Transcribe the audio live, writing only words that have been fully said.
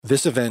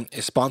This event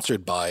is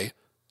sponsored by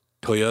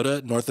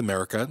Toyota North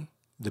America,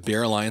 the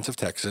Bear Alliance of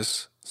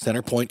Texas,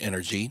 CenterPoint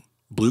Energy,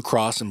 Blue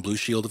Cross and Blue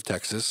Shield of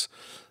Texas,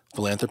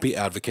 Philanthropy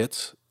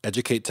Advocates,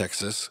 Educate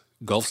Texas,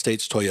 Gulf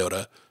States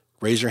Toyota,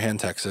 Raise Your Hand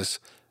Texas,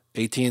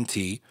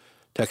 AT&T,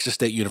 Texas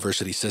State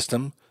University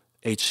System,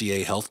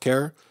 HCA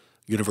Healthcare,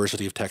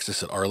 University of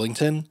Texas at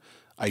Arlington,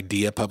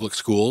 IDEA Public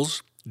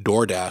Schools,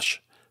 DoorDash,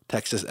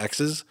 Texas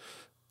X's,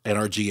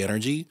 NRG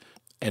Energy,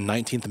 and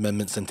 19th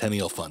Amendment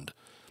Centennial Fund.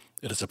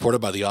 It is supported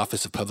by the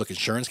Office of Public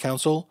Insurance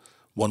Counsel,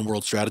 One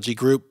World Strategy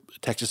Group,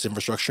 Texas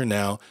Infrastructure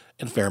Now,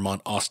 and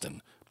Fairmont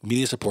Austin.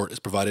 Media support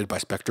is provided by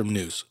Spectrum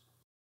News.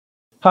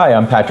 Hi,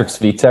 I'm Patrick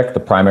Svitek, the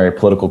primary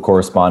political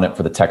correspondent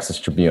for the Texas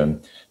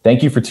Tribune.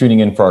 Thank you for tuning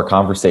in for our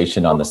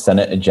conversation on the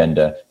Senate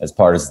agenda as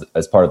part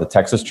of the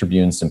Texas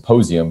Tribune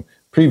Symposium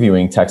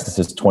previewing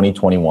Texas's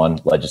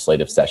 2021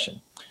 legislative session.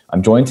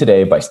 I'm joined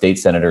today by State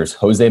Senators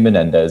Jose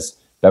Menendez,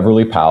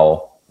 Beverly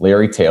Powell,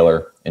 Larry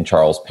Taylor, and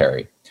Charles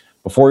Perry.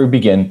 Before we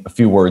begin, a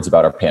few words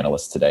about our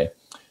panelists today.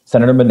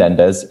 Senator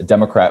Menendez, a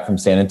Democrat from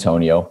San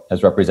Antonio,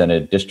 has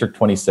represented District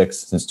 26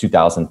 since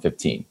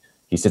 2015.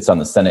 He sits on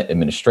the Senate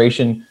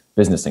Administration,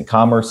 Business and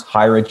Commerce,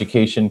 Higher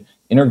Education,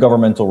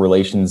 Intergovernmental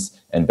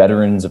Relations, and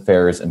Veterans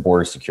Affairs and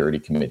Border Security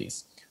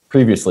Committees.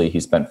 Previously,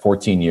 he spent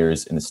 14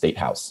 years in the State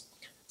House.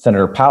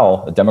 Senator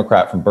Powell, a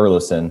Democrat from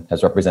Burleson,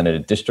 has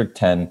represented District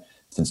 10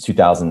 since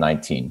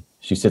 2019.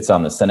 She sits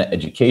on the Senate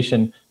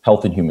Education,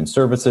 Health and Human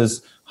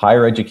Services,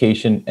 Higher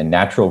Education, and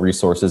Natural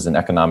Resources and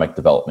Economic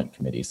Development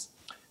Committees.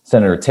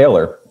 Senator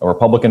Taylor, a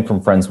Republican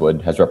from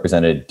Friendswood, has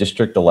represented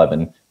District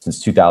 11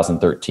 since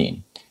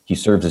 2013. He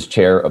serves as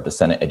chair of the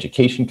Senate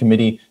Education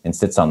Committee and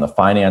sits on the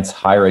Finance,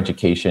 Higher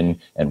Education,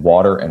 and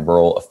Water and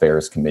Rural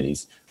Affairs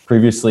Committees.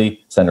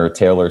 Previously, Senator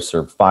Taylor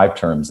served 5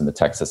 terms in the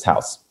Texas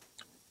House.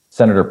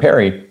 Senator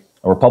Perry,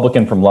 a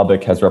Republican from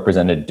Lubbock, has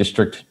represented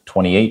District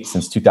 28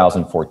 since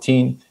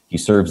 2014. He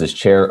serves as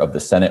chair of the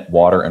Senate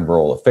Water and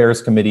Rural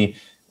Affairs Committee,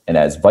 and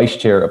as vice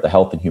chair of the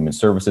Health and Human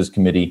Services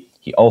Committee.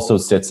 He also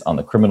sits on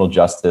the Criminal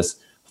Justice,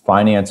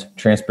 Finance,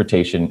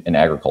 Transportation, and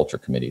Agriculture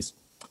Committees.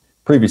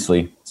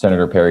 Previously,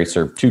 Senator Perry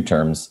served 2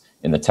 terms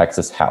in the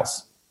Texas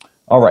House.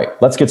 All right,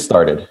 let's get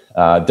started.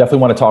 Definitely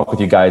want to talk with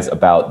you guys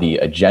about the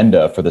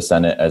agenda for the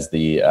Senate, as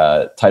the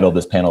title of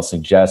this panel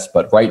suggests.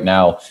 But right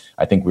now,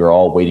 I think we're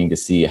all waiting to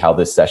see how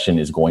this session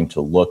is going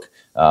to look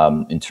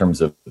in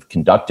terms of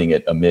conducting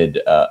it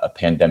amid a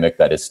pandemic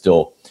that is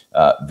still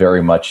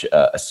very much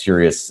a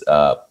serious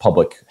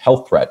public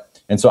health threat.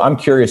 And so I'm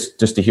curious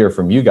just to hear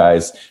from you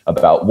guys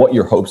about what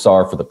your hopes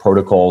are for the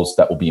protocols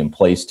that will be in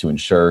place to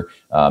ensure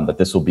that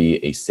this will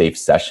be a safe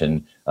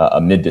session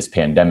amid this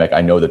pandemic.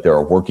 I know that there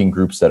are working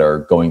groups that are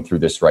going through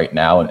this right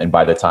now, and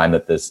by the time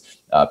that this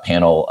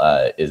panel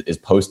is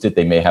posted,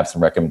 they may have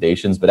some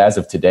recommendations. But as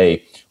of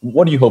today,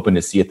 what are you hoping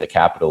to see at the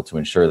Capitol to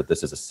ensure that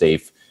this is a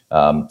safe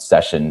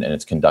session and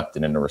it's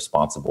conducted in a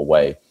responsible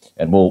way?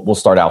 And we'll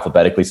start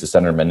alphabetically. So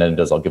Senator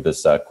Menendez, I'll give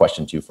this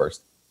question to you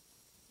first.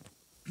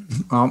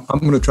 I'm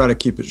going to try to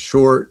keep it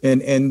short,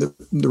 and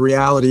the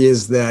reality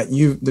is that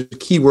the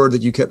key word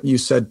that you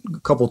said a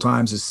couple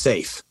times is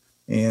safe,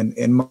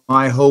 and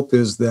my hope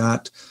is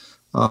that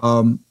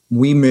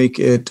we make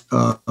it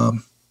a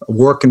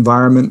work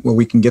environment where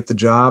we can get the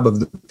job of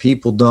the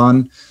people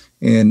done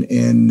in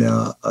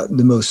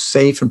the most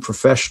safe and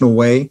professional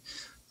way,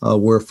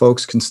 where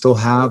folks can still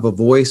have a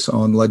voice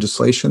on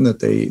legislation that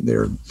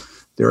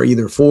they're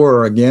either for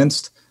or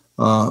against,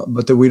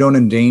 but that we don't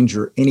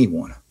endanger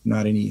anyone.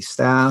 Not any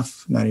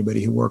staff, not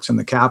anybody who works in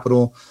the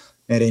Capitol,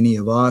 not any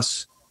of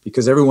us,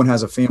 because everyone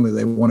has a family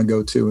they want to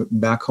go to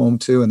back home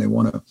to, and they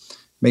want to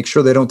make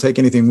sure they don't take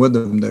anything with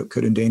them that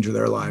could endanger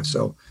their lives.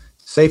 So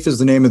safe is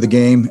the name of the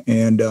game,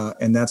 and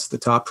that's the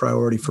top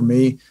priority for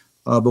me.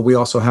 But we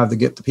also have to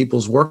get the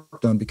people's work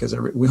done, because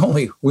we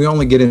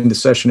only get into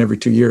session every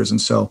 2 years,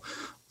 and so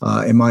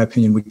in my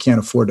opinion, we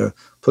can't afford to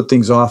put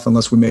things off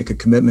unless we make a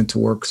commitment to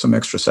work some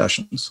extra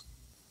sessions.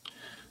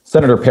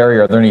 Senator Perry,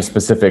 are there any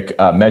specific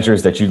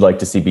measures that you'd like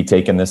to see be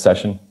taken this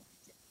session?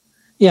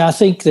 Yeah, I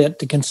think that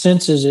the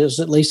consensus is,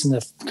 at least in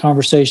the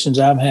conversations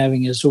I'm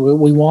having, is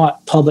we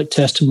want public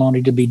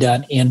testimony to be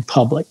done in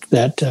public.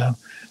 That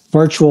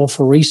virtual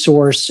for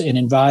resource and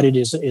invited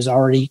is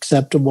already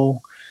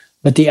acceptable,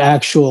 but the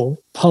actual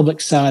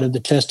public side of the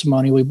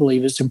testimony, we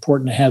believe it's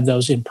important to have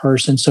those in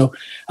person. So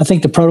I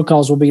think the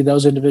protocols will be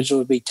those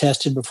individuals will be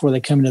tested before they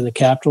come into the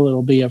Capitol.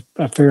 It'll be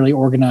a fairly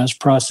organized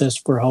process,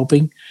 we're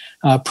hoping.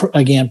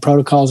 Again,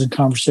 protocols and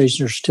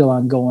conversations are still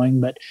ongoing,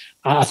 but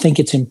I think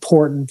it's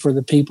important for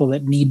the people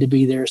that need to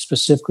be there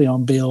specifically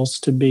on bills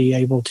to be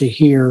able to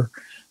hear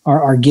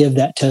or give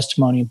that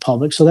testimony in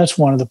public. So that's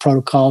one of the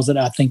protocols that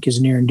I think is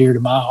near and dear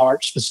to my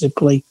heart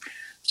specifically.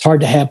 It's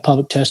hard to have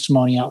public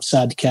testimony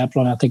outside the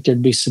Capitol, and I think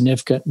there'd be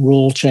significant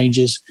rule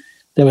changes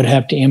that would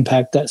have to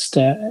impact that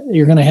stat.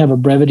 You're going to have a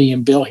brevity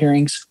in bill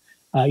hearings.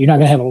 You're not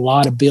going to have a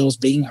lot of bills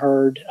being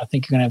heard. I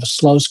think you're going to have a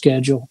slow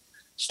schedule.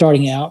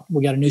 Starting out,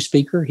 we got a new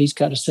speaker. He's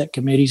got to set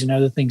committees and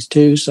other things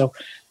too. So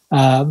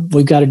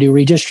we've got to do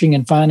redistricting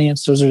and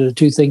finance. Those are the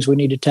 2 things we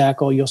need to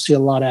tackle. You'll see a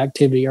lot of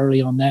activity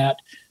early on that.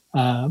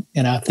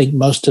 And I think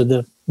most of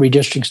the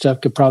redistricting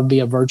stuff could probably be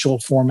a virtual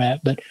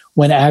format. But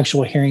when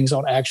actual hearings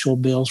on actual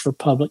bills for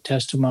public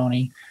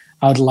testimony,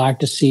 I would like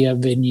to see a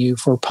venue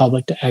for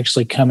public to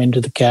actually come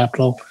into the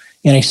Capitol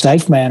in a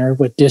safe manner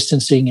with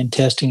distancing and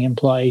testing in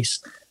place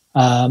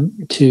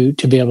to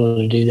be able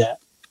to do that.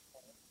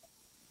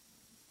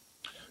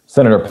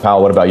 Senator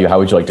Powell, what about you? How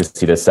would you like to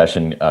see this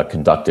session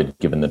conducted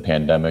given the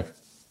pandemic?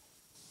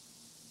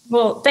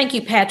 Well, thank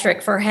you,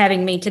 Patrick, for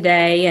having me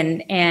today.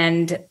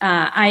 And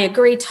I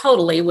agree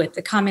totally with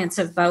the comments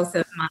of both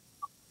of my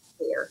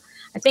here.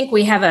 I think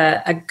we have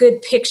a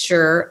good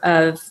picture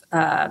of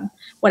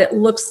what it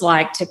looks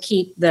like to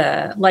keep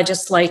the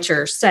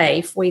legislature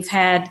safe. We've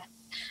had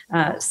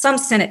some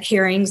Senate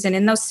hearings, and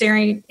in those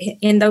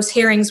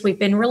hearings, we've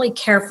been really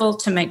careful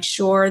to make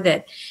sure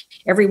that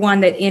everyone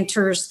that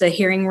enters the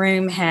hearing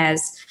room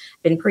has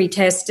been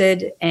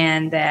pre-tested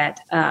and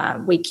that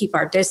we keep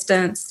our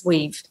distance.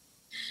 We've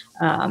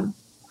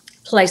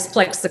placed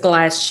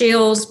plexiglass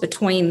shields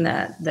between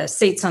the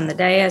seats on the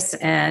dais,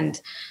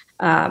 and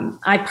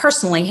I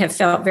personally have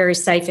felt very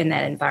safe in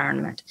that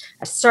environment.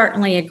 I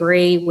certainly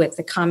agree with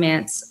the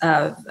comments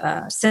of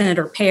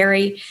Senator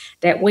Perry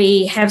that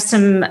we have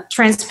some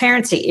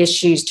transparency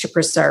issues to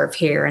preserve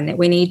here, and that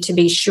we need to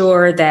be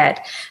sure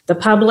that the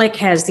public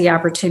has the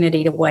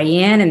opportunity to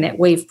weigh in, and that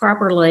we've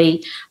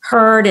properly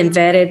heard and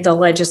vetted the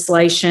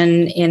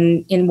legislation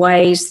in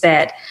ways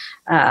that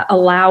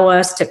allow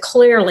us to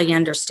clearly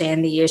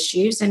understand the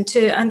issues and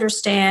to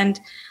understand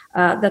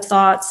the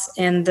thoughts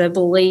and the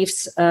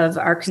beliefs of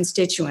our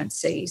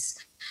constituencies.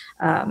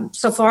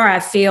 So far, I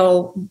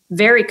feel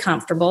very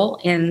comfortable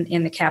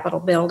in the Capitol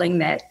building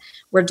that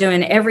we're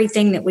doing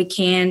everything that we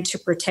can to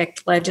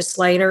protect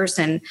legislators,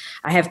 and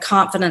I have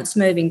confidence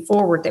moving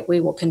forward that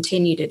we will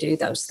continue to do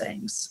those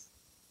things.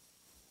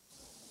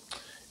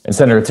 And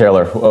Senator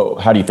Taylor,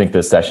 how do you think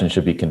this session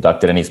should be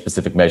conducted? Any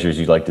specific measures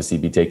you'd like to see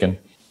be taken?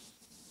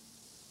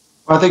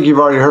 I think you've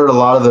already heard a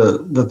lot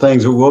of the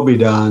things that will be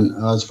done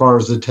as far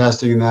as the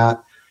testing and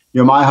that.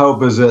 My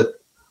hope is that,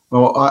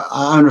 well,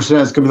 I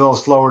understand it's going to be a little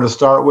slower to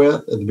start with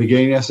at the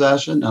beginning of the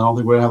session. I don't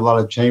think we're going to have a lot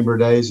of chamber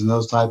days and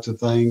those types of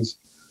things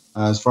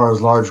as far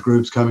as large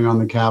groups coming on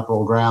the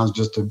Capitol grounds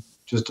just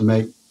to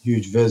make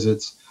huge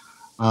visits.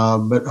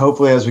 But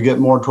hopefully as we get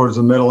more towards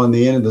the middle and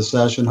the end of the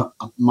session,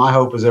 my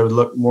hope is it would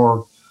look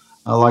more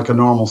like a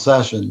normal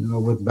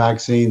session with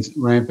vaccines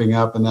ramping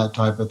up and that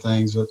type of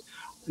things. But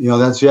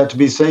that's yet to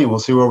be seen. We'll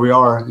see where we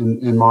are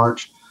in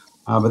March.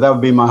 But that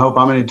would be my hope.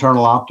 I'm an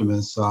eternal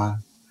optimist. So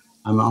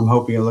I'm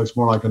hoping it looks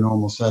more like a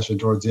normal session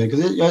towards the end.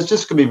 Because it's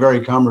just going to be very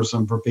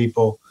cumbersome for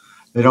people.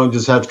 They don't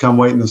just have to come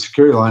wait in the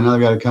security line. Now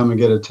they've got to come and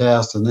get a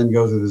test and then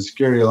go through the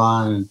security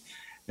line. And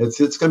it's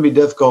going to be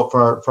difficult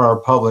for our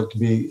public to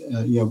be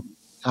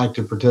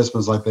active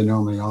participants like they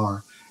normally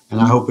are. And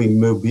I hope we can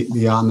move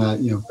beyond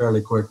that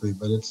fairly quickly.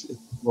 But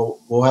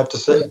we'll have to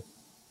see.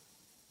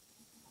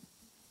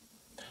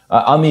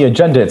 On the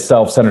agenda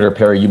itself, Senator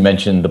Perry, you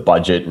mentioned the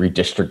budget,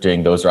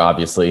 redistricting. Those are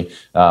obviously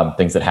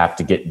things that have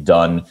to get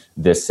done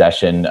this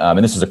session.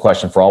 And this is a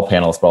question for all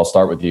panelists, but I'll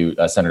start with you,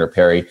 Senator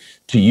Perry.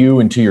 To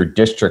you and to your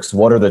districts,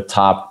 what are the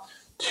top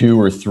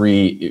 2 or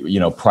 3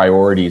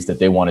 priorities that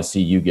they want to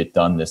see you get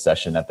done this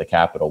session at the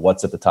Capitol?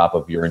 What's at the top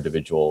of your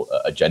individual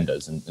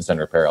agendas? And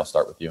Senator Perry, I'll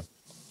start with you.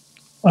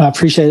 I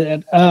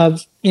appreciate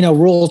that.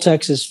 Rural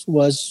Texas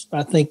was,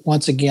 I think,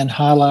 once again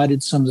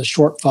highlighted some of the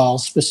shortfalls,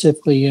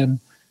 specifically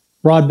in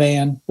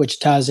broadband, which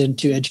ties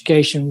into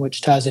education, which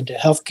ties into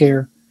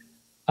healthcare.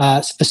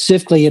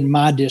 Specifically in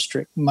my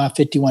district, my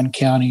 51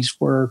 counties,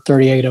 where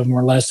 38 of them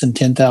are less than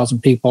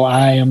 10,000 people.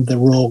 I am the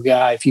rural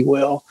guy, if you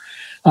will.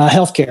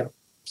 Healthcare.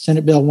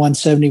 Senate Bill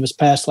 170 was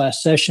passed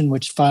last session,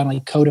 which finally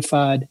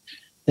codified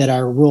that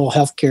our rural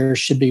healthcare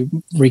should be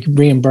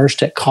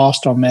reimbursed at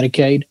cost on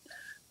Medicaid.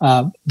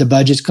 The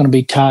budget's going to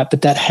be tight,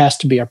 but that has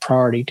to be a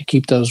priority to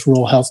keep those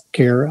rural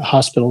healthcare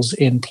hospitals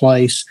in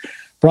place.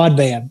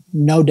 Broadband,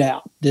 no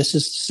doubt. This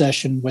is the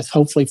session with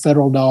hopefully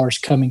federal dollars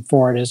coming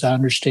for it, as I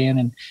understand,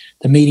 and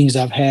the meetings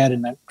I've had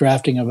and the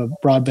drafting of a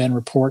broadband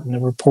report and the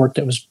report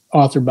that was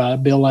authored by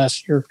Bill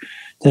last year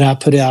that I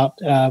put out.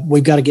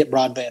 We've got to get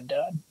broadband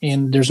done,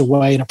 and there's a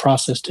way and a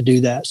process to do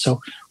that.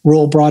 So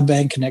rural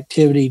broadband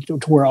connectivity to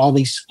where all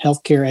these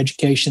healthcare,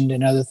 education,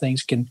 and other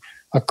things can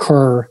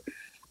occur.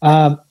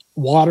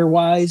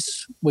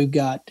 Water-wise, we've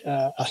got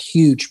a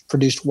huge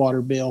produced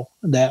water bill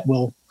that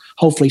will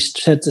hopefully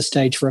set the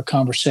stage for a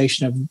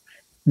conversation of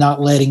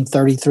not letting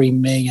 33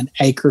 million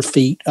acre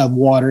feet of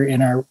water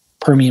in our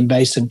Permian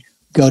Basin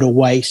go to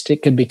waste.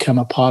 It could become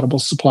a potable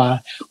supply.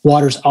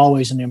 Water's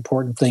always an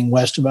important thing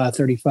west of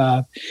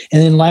I-35.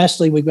 And then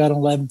lastly, we've got an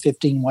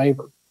 1115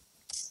 waiver.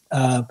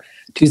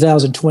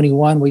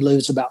 2021, we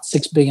lose about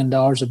 $6 billion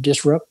of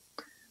disrupt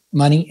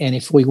money. And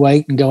if we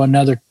wait and go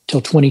another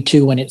till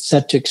 22 when it's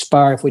set to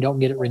expire, if we don't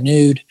get it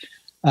renewed,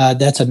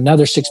 that's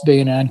another $6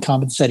 billion in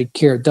uncompensated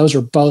care. Those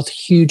are both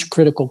huge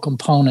critical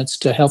components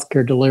to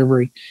healthcare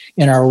delivery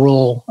in our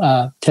rural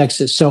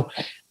Texas. So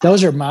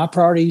those are my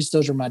priorities.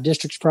 Those are my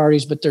district's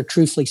priorities, but they're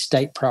truthfully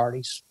state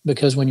priorities,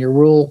 because when your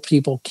rural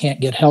people can't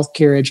get health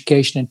care,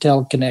 education, and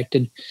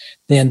teleconnected,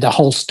 then the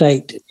whole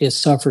state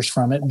suffers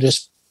from it.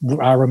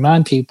 I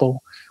remind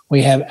people,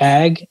 we have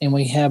ag and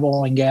we have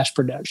oil and gas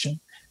production.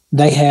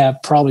 They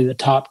have probably the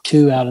top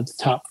 2 out of the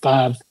top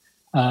 5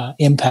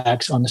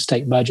 impacts on the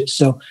state budget.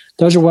 So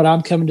those are what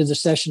I'm coming to the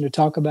session to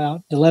talk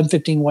about. The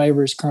 1115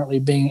 waiver is currently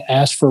being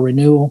asked for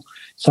renewal.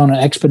 It's on an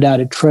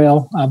expedited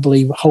trail. I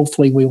believe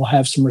hopefully we will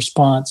have some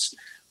response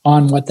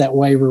on what that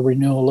waiver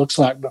renewal looks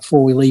like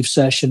before we leave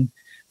session.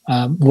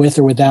 With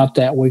or without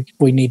that, we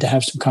need to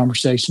have some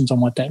conversations on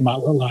what that might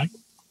look like.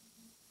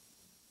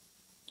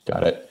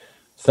 Got it.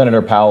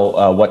 Senator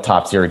Powell, what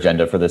tops your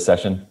agenda for this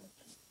session?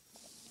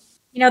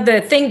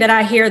 The thing that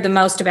I hear the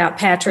most about,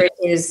 Patrick,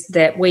 is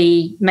that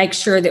we make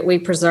sure that we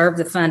preserve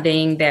the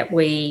funding that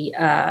we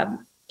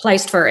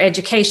placed for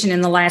education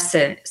in the last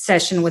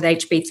session with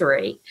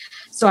HB3.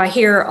 So I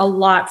hear a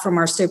lot from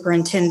our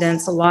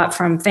superintendents, a lot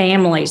from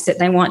families, that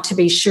they want to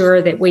be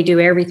sure that we do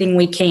everything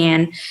we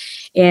can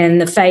in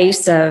the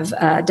face of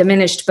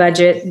diminished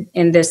budget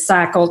in this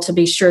cycle to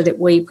be sure that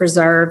we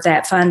preserve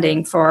that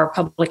funding for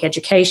public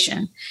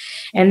education.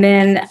 And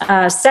then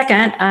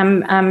second,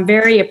 I'm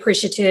very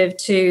appreciative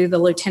to the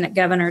Lieutenant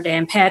Governor,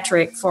 Dan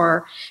Patrick,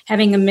 for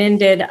having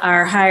amended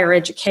our higher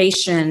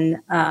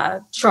education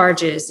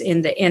charges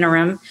in the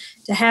interim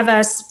to have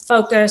us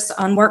focus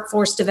on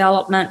workforce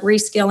development,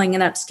 reskilling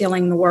and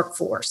upskilling the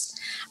workforce.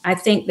 I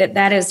think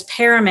that is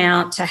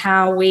paramount to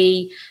how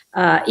we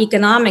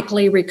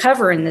economically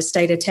recover in the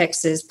state of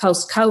Texas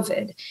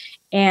post-COVID.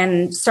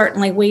 And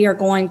certainly we are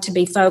going to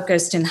be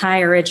focused in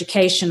higher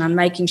education on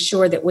making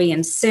sure that we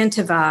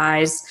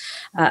incentivize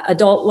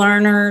adult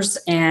learners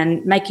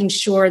and making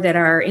sure that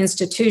our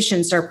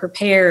institutions are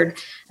prepared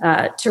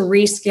to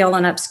reskill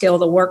and upskill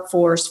the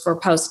workforce for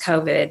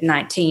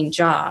post-COVID-19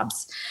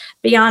 jobs.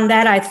 Beyond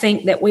that, I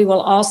think that we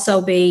will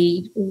also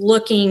be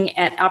looking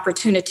at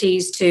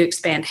opportunities to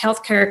expand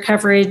healthcare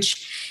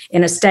coverage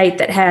in a state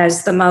that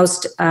has the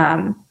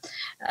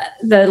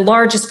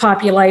largest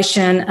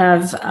population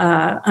of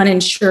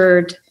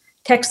uninsured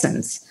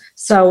Texans.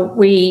 So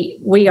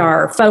we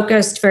are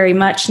focused very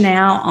much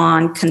now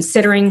on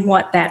considering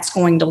what that's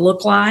going to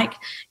look like,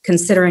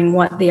 considering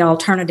what the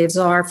alternatives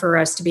are for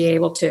us to be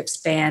able to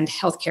expand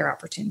healthcare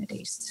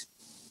opportunities.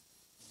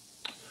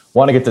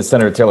 Want to get to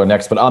Senator Taylor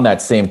next, but on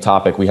that same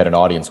topic, we had an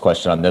audience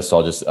question on this,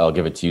 so I'll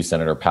give it to you,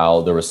 Senator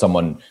Powell. There was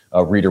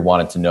a reader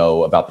wanted to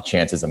know about the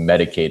chances of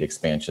Medicaid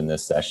expansion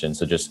this session.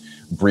 So just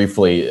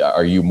briefly,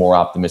 are you more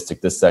optimistic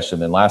this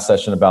session than last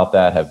session about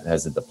that?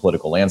 Has the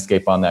political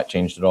landscape on that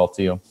changed at all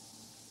to you?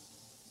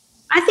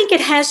 I think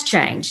it has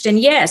changed. And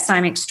yes,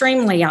 I'm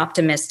extremely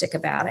optimistic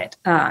about it.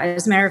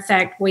 As a matter of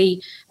fact,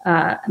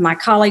 my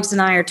colleagues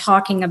and I are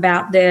talking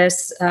about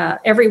this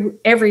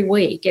every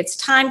week. It's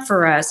time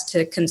for us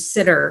to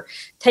consider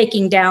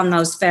taking down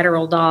those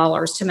federal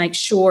dollars to make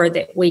sure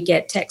that we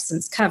get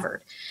Texans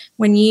covered.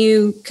 When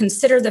you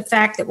consider the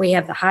fact that we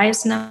have the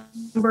highest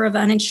number of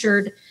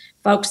uninsured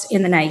folks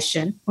in the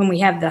nation, when we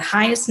have the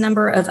highest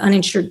number of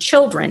uninsured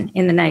children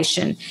in the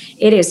nation,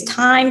 it is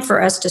time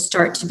for us to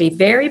start to be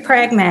very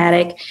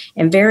pragmatic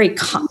and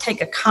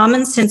take a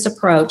common sense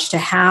approach to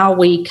how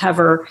we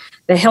cover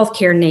the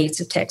healthcare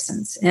needs of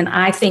Texans. And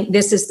I think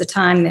this is the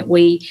time that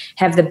we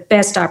have the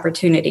best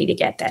opportunity to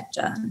get that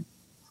done.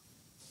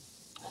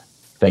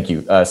 Thank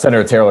you.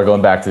 Senator Taylor,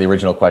 going back to the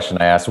original question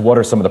I asked, what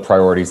are some of the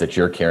priorities that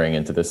you're carrying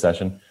into this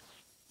session?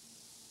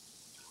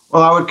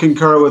 Well, I would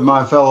concur with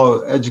my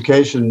fellow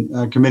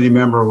education committee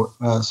member,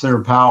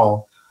 Senator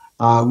Powell.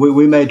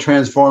 We made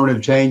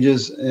transformative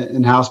changes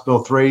in House Bill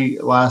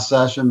 3 last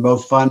session,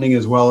 both funding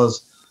as well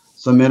as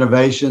some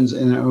innovations,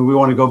 and we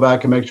want to go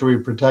back and make sure we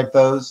protect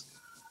those.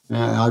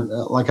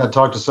 Like I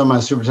talked to some of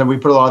my superintendents,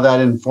 we put a lot of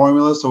that in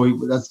formula, so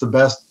that's the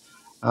best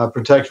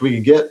protection we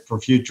could get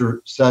for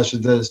future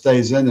sessions, that it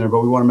stays in there,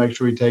 but we want to make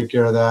sure we take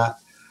care of that.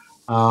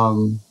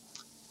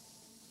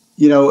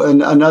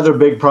 And another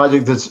big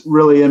project that's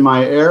really in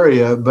my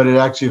area, but it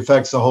actually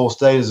affects the whole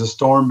state, is a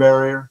storm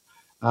barrier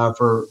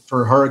for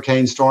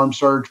hurricane storm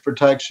surge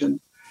protection.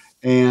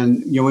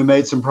 And, we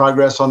made some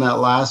progress on that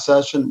last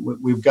session.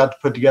 We've got to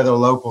put together a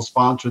local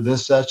sponsor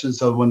this session,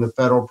 so when the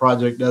federal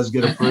project does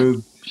get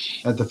approved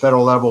at the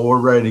federal level, we're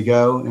ready to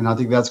go. And I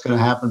think that's going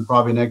to happen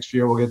probably next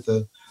year. We'll get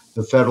the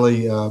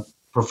federally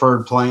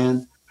preferred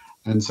plan.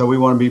 And so we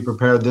want to be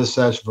prepared this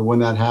session for when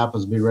that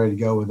happens, be ready to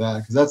go with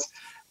that. Because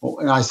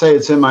and I say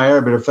it's in my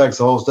area, but it affects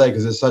the whole state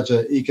because it's such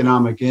an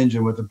economic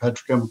engine with the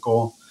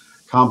petrochemical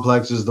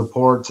complexes, the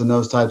ports, and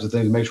those types of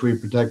things. Make sure we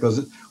protect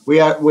those.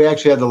 We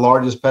actually have the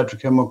largest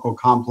petrochemical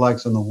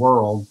complex in the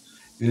world,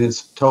 and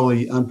it's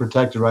totally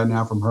unprotected right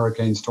now from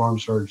hurricane storm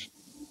surge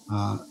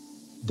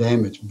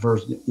damage.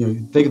 First,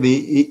 think of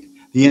the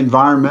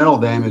environmental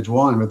damage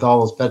with all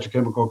those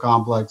petrochemical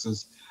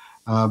complexes,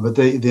 but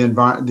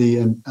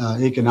the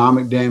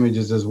economic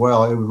damages as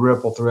well. It would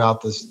ripple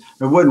throughout this.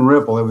 It wouldn't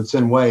ripple; it would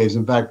send waves.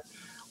 In fact,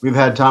 we've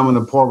had time when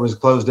the port was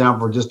closed down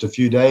for just a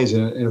few days,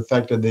 and it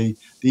affected the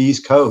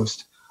East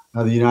Coast.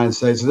 of the United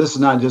States. So this is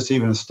not just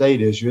even a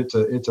state issue;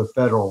 it's a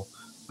federal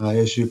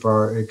issue for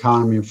our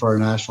economy and for our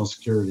national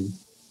security.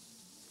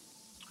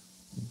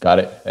 Got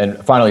it.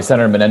 And finally,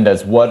 Senator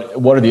Menendez, what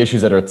are the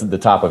issues that are at the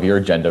top of your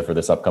agenda for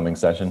this upcoming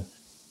session?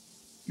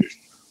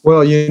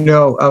 Well,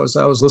 I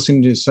was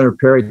listening to Senator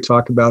Perry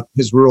talk about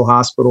his rural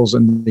hospitals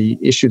and the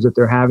issues that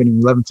they're having in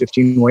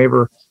 1115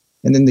 waiver,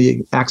 and then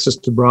the access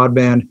to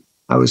broadband.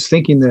 I was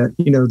thinking that,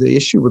 the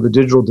issue with the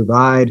digital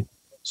divide,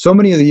 so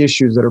many of the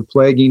issues that are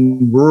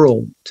plaguing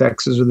rural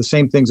Texas are the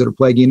same things that are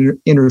plaguing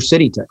inner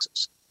city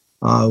Texas.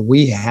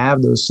 We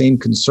have those same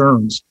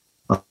concerns.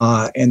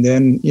 And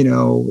then,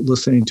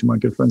 listening to my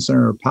good friend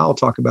Senator Powell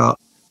talk about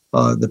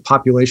the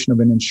population of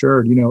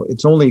uninsured,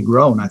 it's only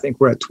grown. I think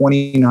we're at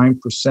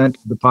 29%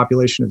 of the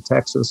population of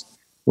Texas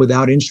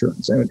without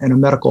insurance and a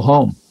medical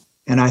home.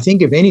 And I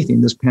think, if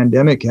anything, this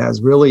pandemic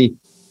has really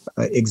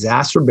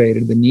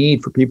exacerbated the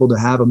need for people to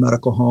have a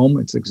medical home.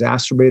 It's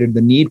exacerbated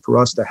the need for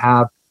us to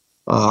have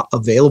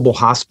available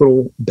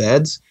hospital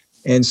beds.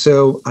 And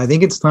so I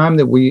think it's time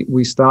that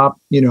we stop,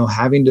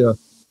 having to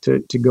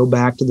go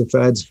back to the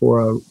feds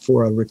for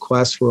a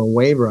request for a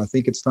waiver. I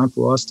think it's time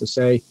for us to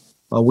say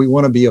we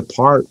want to be a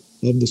part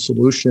of the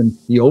solution,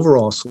 the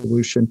overall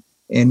solution,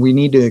 and we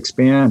need to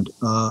expand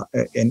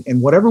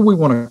and whatever we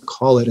want to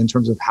call it in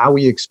terms of how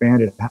we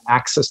expand it,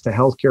 access to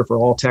healthcare for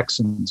all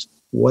Texans,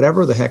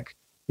 whatever the heck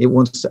it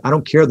wants to. I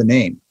don't care the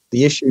name.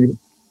 The issue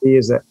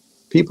is that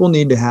people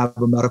need to have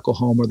a medical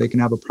home where they can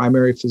have a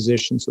primary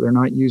physician, so they're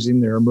not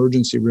using their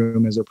emergency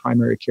room as a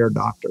primary care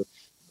doctor,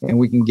 and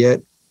we can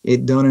get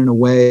it done in a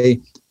way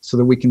so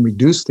that we can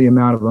reduce the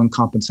amount of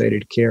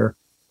uncompensated care.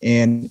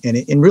 And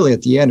really,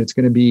 at the end, it's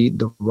going to be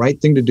the right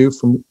thing to do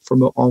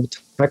from all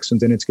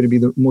Texans, and it's going to be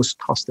the most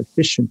cost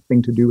efficient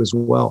thing to do as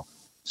well.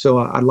 So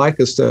I'd like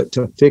us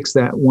to fix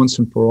that once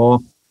and for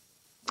all.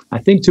 I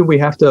think too, we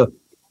have to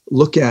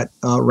look at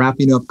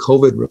wrapping up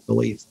COVID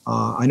relief.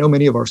 I know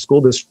many of our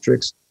school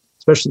districts,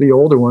 especially the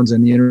older ones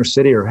in the inner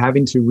city, are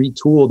having to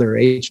retool their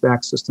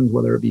HVAC systems,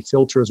 whether it be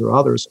filters or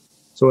others,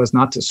 so as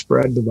not to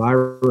spread the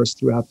virus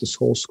throughout this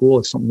whole school.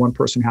 If one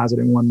person has it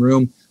in one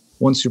room,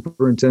 one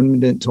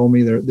superintendent told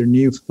me their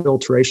new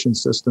filtration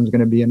system is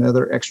going to be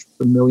another extra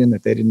 $1 million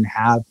that they didn't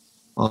have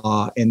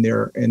in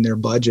their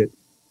budget.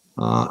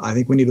 I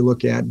think we need to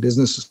look at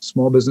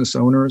small business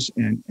owners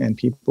and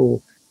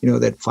people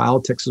that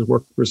file Texas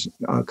workers'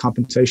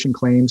 compensation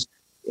claims.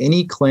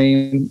 Any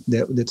claim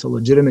that's a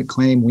legitimate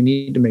claim, we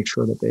need to make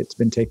sure that it's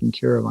been taken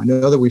care of. I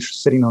know that we're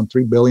sitting on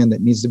 $3 billion that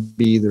needs to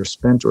be either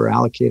spent or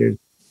allocated,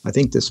 I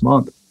think, this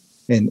month,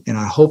 and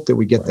I hope that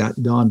we get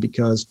that done,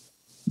 because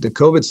the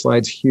COVID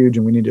slide's huge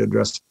and we need to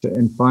address it.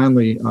 And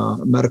finally,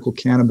 medical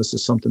cannabis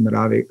is something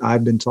that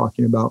I've been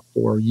talking about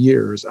for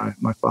years. I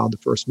filed the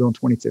first bill in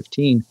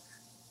 2015.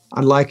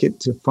 I'd like it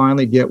to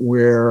finally get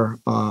where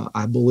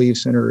I believe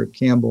Senator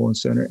Campbell and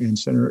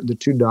Senator the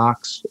two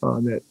docs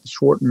that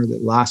Schwartner,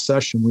 that last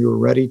session, we were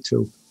ready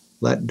to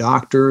let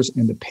doctors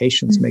and the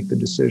patients make the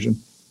decision.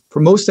 For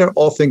most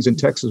all things in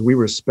Texas, we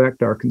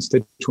respect our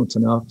constituents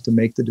enough to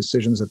make the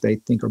decisions that they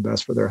think are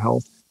best for their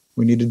health.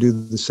 We need to do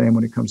the same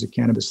when it comes to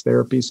cannabis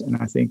therapies, and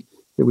I think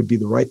it would be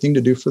the right thing to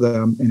do for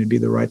them, and it'd be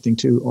the right thing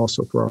too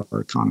also for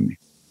our economy.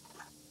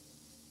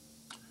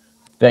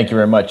 Thank you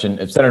very much.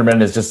 And Senator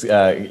Menendez just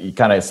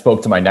kind of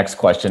spoke to my next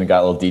question and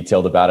got a little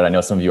detailed about it. I know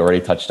some of you already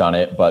touched on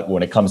it, but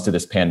when it comes to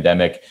this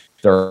pandemic,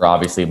 there are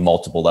obviously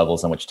multiple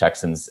levels on which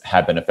Texans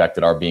have been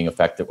affected, are being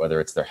affected,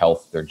 whether it's their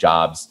health, their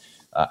jobs,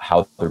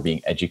 how they're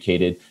being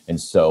educated. And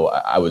so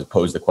I would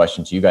pose the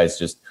question to you guys,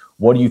 just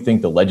what do you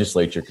think the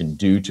legislature can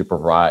do to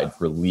provide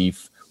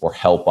relief or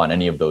help on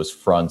any of those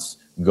fronts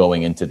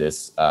going into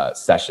this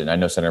session? I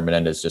know Senator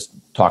Menendez just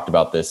talked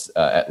about this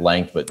at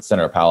length, but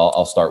Senator Powell,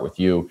 I'll start with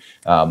you.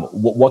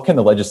 What can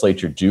the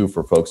legislature do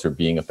for folks who are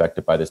being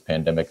affected by this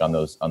pandemic on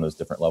those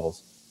different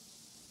levels?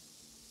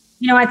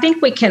 I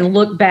think we can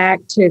look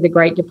back to the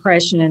Great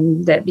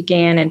Depression that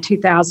began in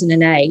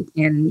 2008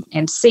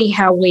 and see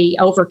how we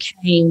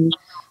overcame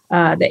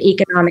the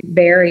economic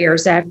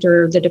barriers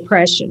after the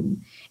Depression.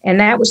 And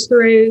that was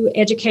through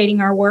educating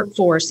our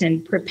workforce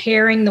and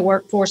preparing the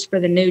workforce for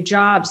the new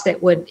jobs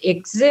that would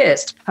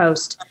exist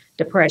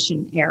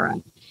post-Depression era.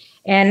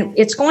 And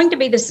it's going to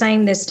be the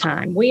same this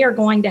time. We are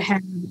going to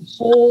have a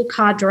whole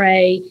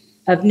cadre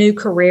of new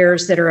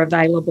careers that are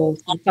available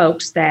for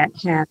folks that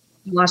have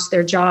lost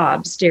their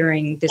jobs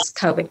during this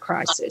COVID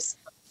crisis.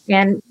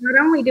 And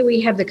not only do we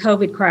have the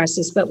COVID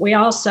crisis, but we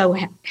also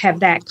have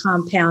that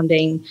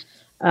compounding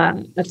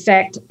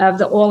effect of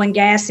the oil and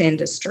gas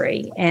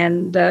industry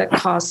and the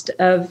cost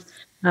of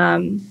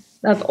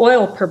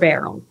oil per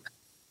barrel.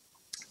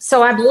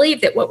 So I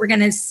believe that what we're going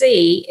to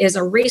see is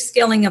a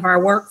reskilling of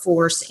our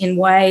workforce in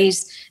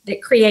ways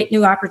that create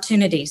new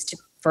opportunities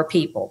for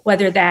people,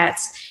 whether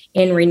that's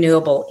in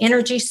renewable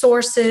energy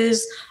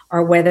sources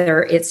or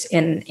whether it's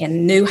in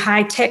new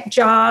high-tech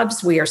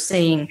jobs. We are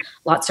seeing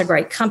lots of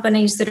great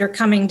companies that are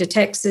coming to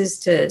Texas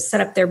to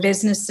set up their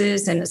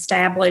businesses and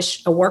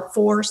establish a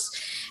workforce.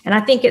 And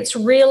I think it's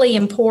really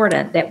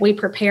important that we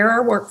prepare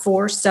our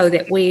workforce so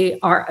that we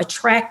are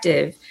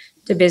attractive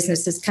to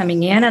businesses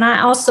coming in. And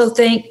I also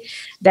think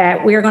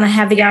that we're going to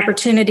have the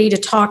opportunity to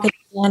talk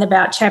again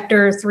about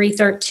Chapter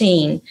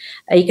 313,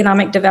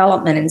 economic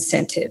development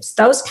incentives.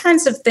 Those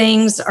kinds of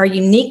things are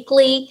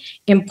uniquely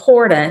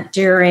important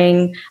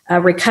during a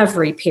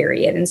recovery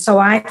period. And so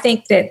I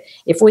think that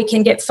if we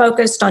can get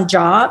focused on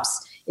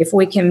jobs, if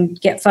we can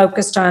get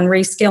focused on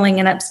reskilling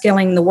and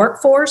upskilling the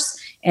workforce,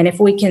 and if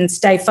we can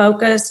stay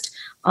focused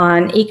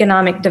on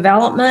economic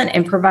development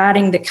and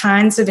providing the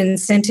kinds of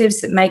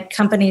incentives that make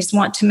companies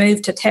want to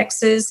move to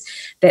Texas,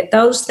 that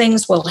those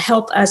things will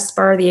help us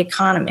spur the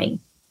economy.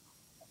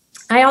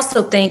 I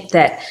also think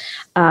that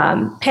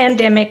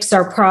pandemics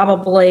are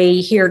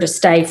probably here to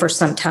stay for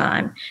some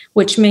time,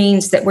 which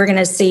means that we're going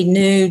to see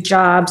new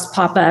jobs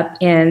pop up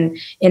in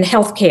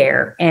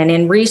healthcare and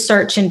in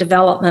research and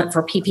development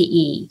for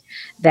PPE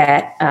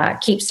that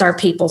keeps our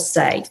people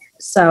safe.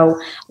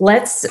 So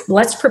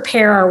let's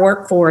prepare our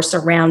workforce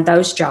around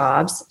those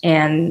jobs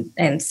and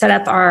set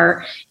up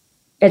our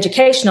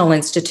educational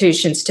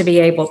institutions to be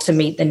able to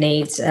meet the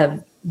needs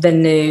of the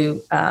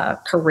new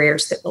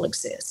careers that will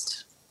exist.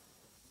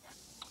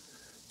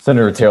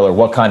 Senator Taylor,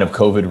 what kind of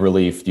COVID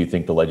relief do you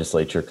think the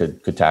legislature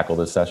could tackle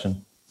this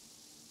session?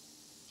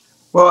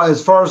 Well,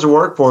 as far as the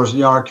workforce,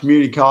 our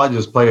community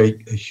colleges play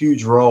a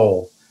huge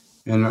role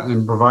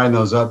in providing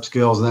those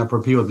upskills and that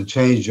for people to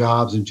change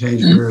jobs and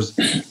change careers.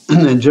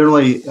 And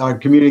generally, our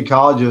community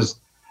colleges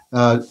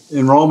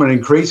enrollment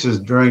increases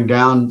during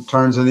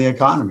downturns in the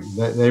economy.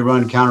 They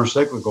run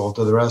counter-cyclical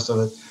to the rest of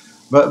it.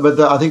 But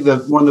I think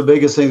that one of the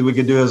biggest things we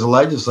could do as a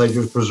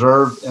legislature is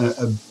preserve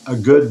a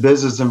good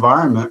business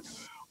environment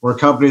where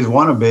companies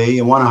want to be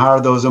and want to hire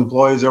those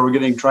employees that were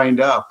getting trained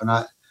up.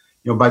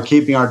 And by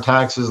keeping our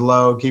taxes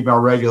low, keeping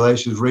our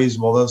regulations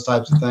reasonable, those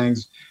types of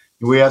things.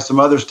 We have some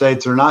other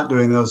states that are not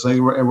doing those things,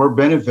 and we're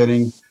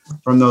benefiting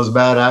from those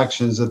bad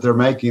actions that they're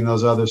making in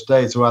those other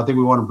states. So I think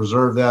we want to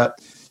preserve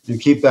that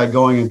and keep that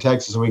going in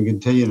Texas so we can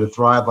continue to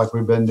thrive like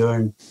we've been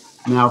doing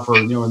now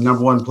for,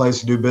 number one place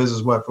to do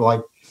business, for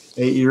like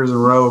 8 years in a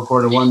row,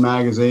 according to one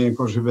magazine. Of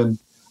course, we've been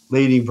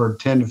leading for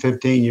 10 to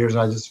 15 years.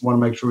 I just want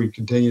to make sure we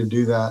continue to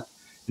do that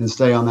and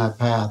stay on that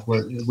path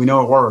where we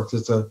know it works.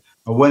 It's a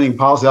winning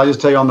policy. I'll just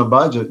tell you on the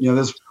budget,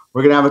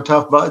 we're going to have a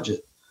tough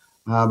budget,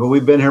 but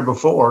we've been here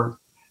before.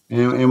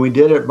 And we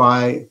did it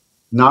by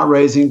not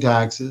raising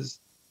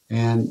taxes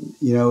and,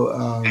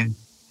 spending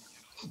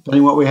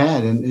what we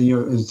had. And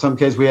in some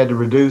cases, we had to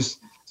reduce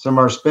some of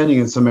our spending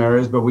in some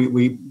areas, but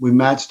we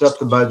matched up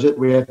the budget.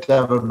 We have to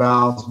have a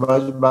balanced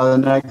budget by the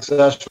next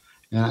session.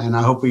 And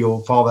I hope we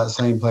will follow that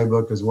same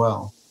playbook as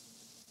well.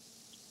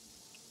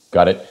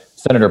 Got it.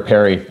 Senator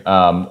Perry,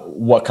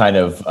 what kind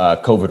of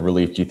COVID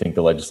relief do you think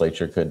the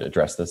legislature could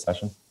address this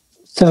session?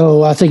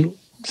 So I think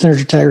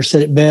Senator Taylor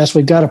said it best.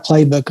 We've got a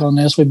playbook on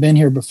this. We've been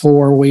here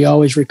before. We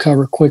always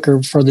recover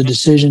quicker for the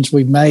decisions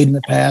we've made in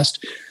the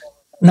past.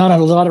 Not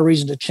a lot of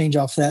reason to change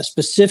off that.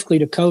 Specifically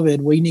to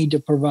COVID, we need to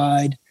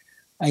provide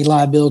a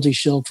liability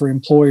shield for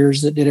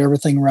employers that did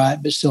everything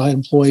right but still had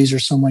employees or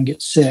someone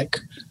get sick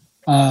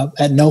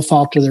at no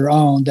fault of their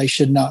own. They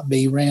should not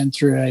be ran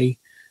through a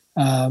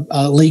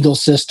legal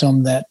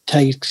system that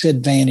takes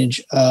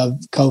advantage of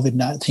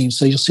COVID-19.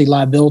 So you'll see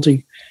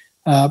liability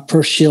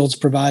per shields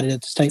provided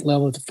at the state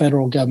level. If the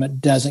federal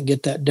government doesn't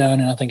get that done,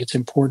 and I think it's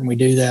important we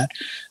do that.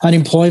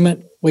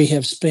 Unemployment, we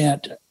have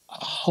spent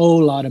a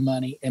whole lot of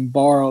money and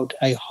borrowed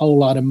a whole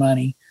lot of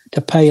money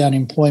to pay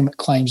unemployment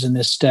claims in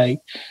this state.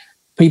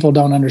 People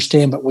don't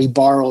understand, but we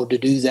borrowed to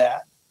do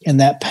that. And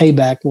that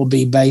payback will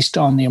be based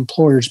on the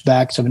employer's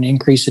backs of an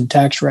increase in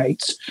tax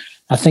rates.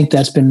 I think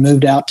that's been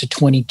moved out to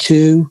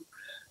 22.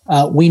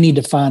 We need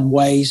to find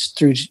ways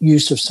through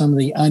use of some of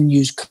the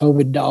unused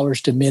COVID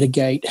dollars to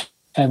mitigate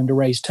having to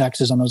raise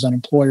taxes on those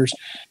employers.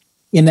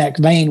 In that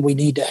vein, we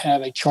need to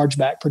have a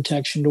chargeback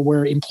protection to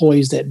where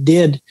employees that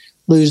did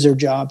lose their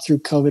job through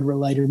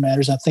COVID-related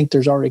matters, I think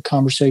there's already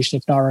conversation,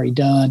 if not already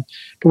done,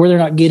 to where they're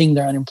not getting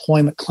their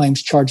unemployment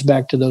claims charged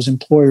back to those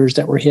employers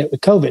that were hit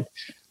with COVID.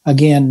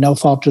 Again, no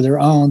fault of their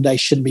own. They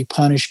shouldn't be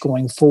punished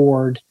going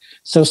forward.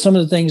 So some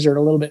of the things are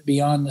a little bit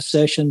beyond the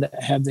session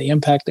that have the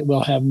impact that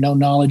we'll have no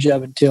knowledge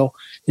of until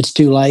it's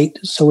too late.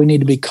 So we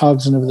need to be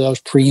cognizant of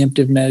those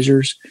preemptive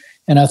measures.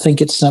 And I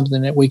think it's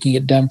something that we can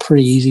get done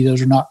pretty easy.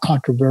 Those are not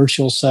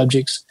controversial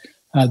subjects.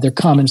 They're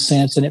common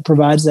sense, and it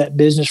provides that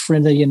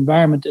business-friendly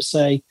environment to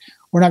say,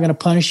 we're not going to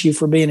punish you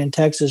for being in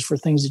Texas for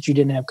things that you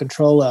didn't have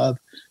control of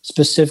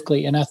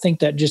specifically. And I think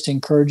that just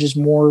encourages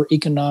more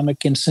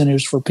economic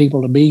incentives for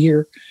people to be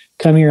here,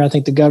 come here. I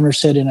think the governor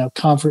said in a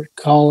conference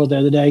call the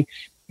other day,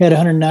 we had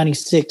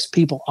 196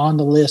 people on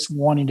the list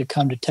wanting to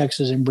come to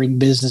Texas and bring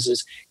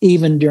businesses,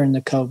 even during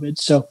the COVID.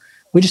 So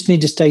we just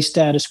need to stay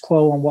status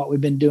quo on what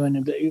we've been doing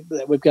and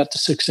that we've got the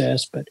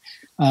success. But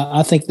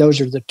I think those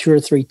are the 2 or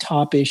 3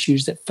 top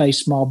issues that face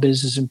small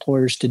business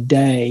employers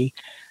today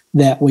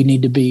that we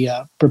need to be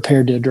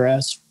prepared to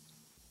address.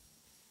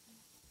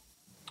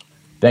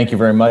 Thank you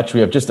very much. We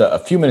have just a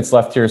few minutes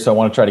left here, so I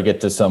want to try to get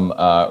to some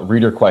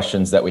reader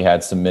questions that we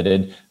had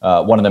submitted.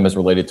 One of them is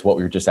related to what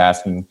we were just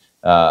asking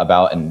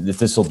about, and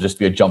this will just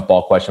be a jump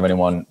ball question if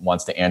anyone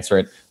wants to answer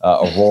it.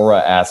 Aurora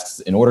asks,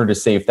 in order to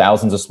save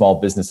thousands of small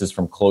businesses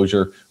from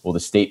closure, will the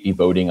state be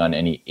voting on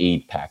any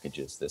aid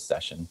packages this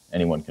session?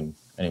 Anyone can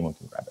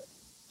grab it.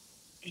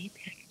 Aid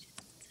packages.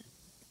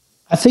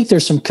 I think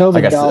there's some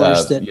COVID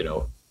dollars that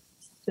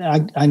I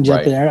can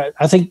jump in there.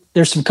 I think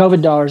there's some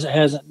COVID dollars that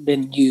hasn't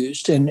been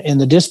used,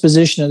 and the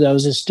disposition of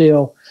those is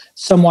still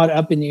somewhat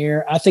up in the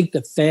air. I think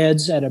the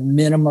feds at a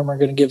minimum are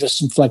going to give us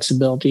some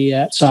flexibility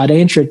yet. So I'd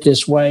answer it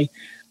this way.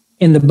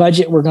 In the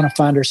budget we're going to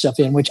find ourselves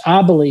in, which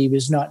I believe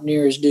is not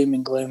near as doom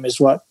and gloom as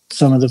what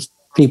some of the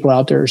people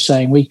out there are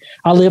saying.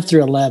 I lived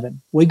through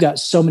 11. We've got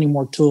so many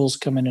more tools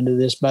coming into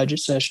this budget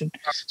session.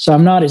 So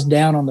I'm not as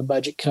down on the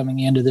budget coming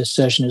into this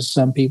session as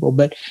some people,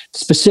 but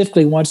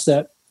specifically once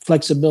that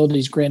flexibility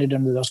is granted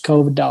under those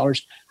COVID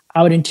dollars,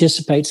 I would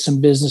anticipate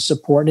some business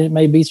support, and it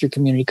may be through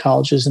community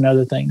colleges and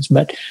other things.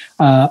 But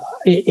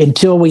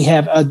until we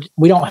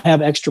don't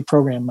have extra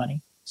program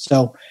money.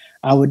 So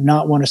I would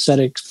not want to set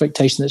an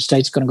expectation that the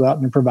state's going to go out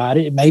and provide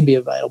it. It may be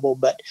available,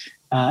 but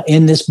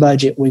in this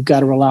budget, we've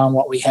got to rely on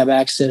what we have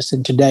access.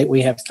 And to date,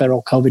 we have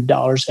federal COVID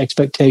dollars,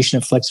 expectation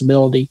of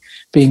flexibility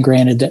being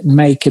granted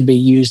that could be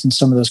used in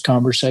some of those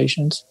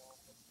conversations.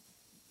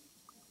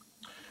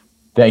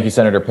 Thank you,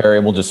 Senator Perry.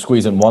 We'll just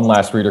squeeze in one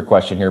last reader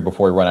question here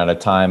before we run out of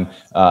time.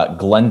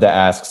 Glenda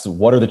asks,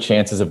 what are the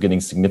chances of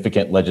getting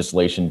significant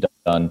legislation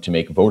done to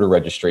make voter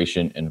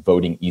registration and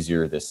voting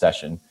easier this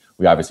session?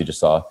 We obviously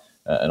just saw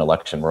an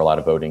election where a lot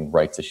of voting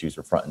rights issues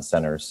were front and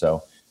center.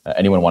 So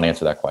anyone want to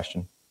answer that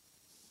question?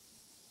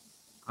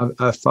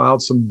 I've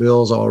filed some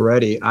bills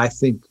already. I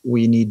think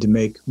we need to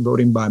make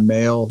voting by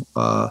mail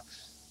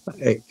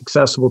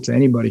accessible to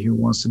anybody who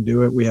wants to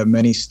do it. We have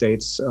many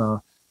states,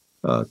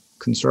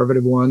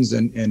 conservative ones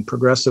and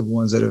progressive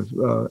ones that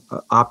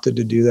have opted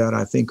to do that.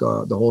 I think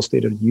the whole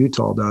state of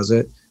Utah does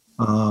it.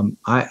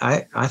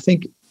 I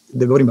think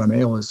the voting by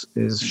mail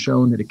is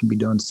shown that it can be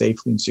done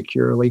safely and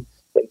securely.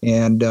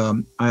 And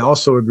I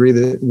also agree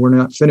that we're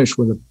not finished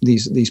with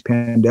these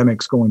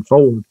pandemics going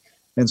forward.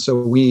 And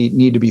so we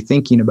need to be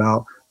thinking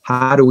about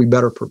how do we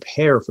better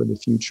prepare for the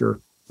future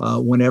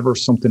whenever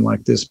something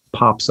like this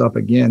pops up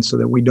again, so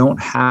that we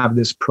don't have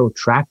this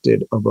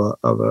protracted of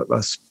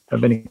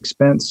an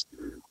expense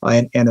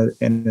and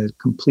a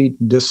complete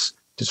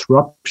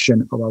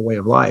disruption of our way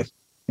of life.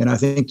 And I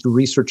think through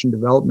research and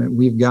development,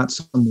 we've got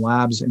some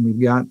labs and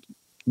we've got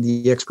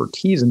the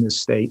expertise in this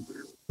state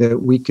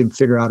that we can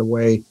figure out a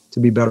way to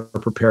be better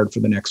prepared for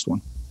the next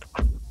one.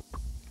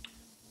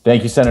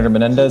 Thank you, Senator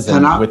Menendez.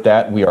 And with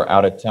that, we are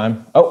out of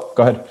time. Oh,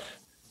 go ahead.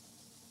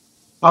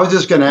 I was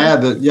just going to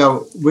add that,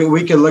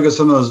 we can look at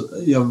some of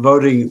those,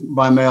 voting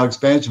by mail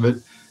expansion, but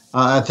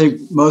I think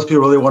most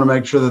people really want to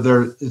make sure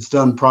that it's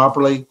done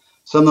properly.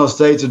 Some of those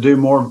states that do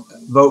more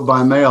vote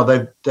by mail,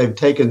 they've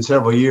taken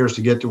several years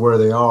to get to where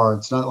they are.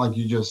 It's not like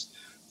you just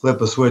flip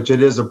a switch.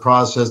 It is a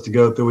process to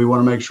go through. We want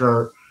to make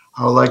sure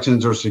our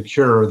elections are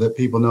secure, that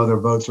people know their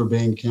votes are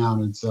being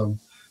counted. So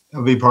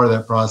that'll be part of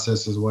that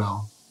process as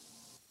well.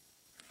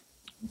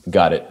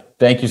 Got it.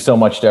 Thank you so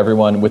much to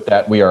everyone. With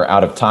that, we are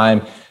out of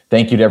time.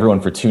 Thank you to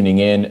everyone for tuning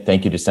in.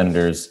 Thank you to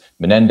Senators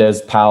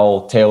Menendez,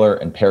 Powell, Taylor,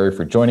 and Perry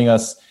for joining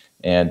us.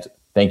 And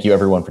thank you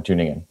everyone for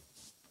tuning in.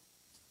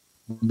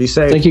 Be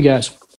safe. Thank you, guys.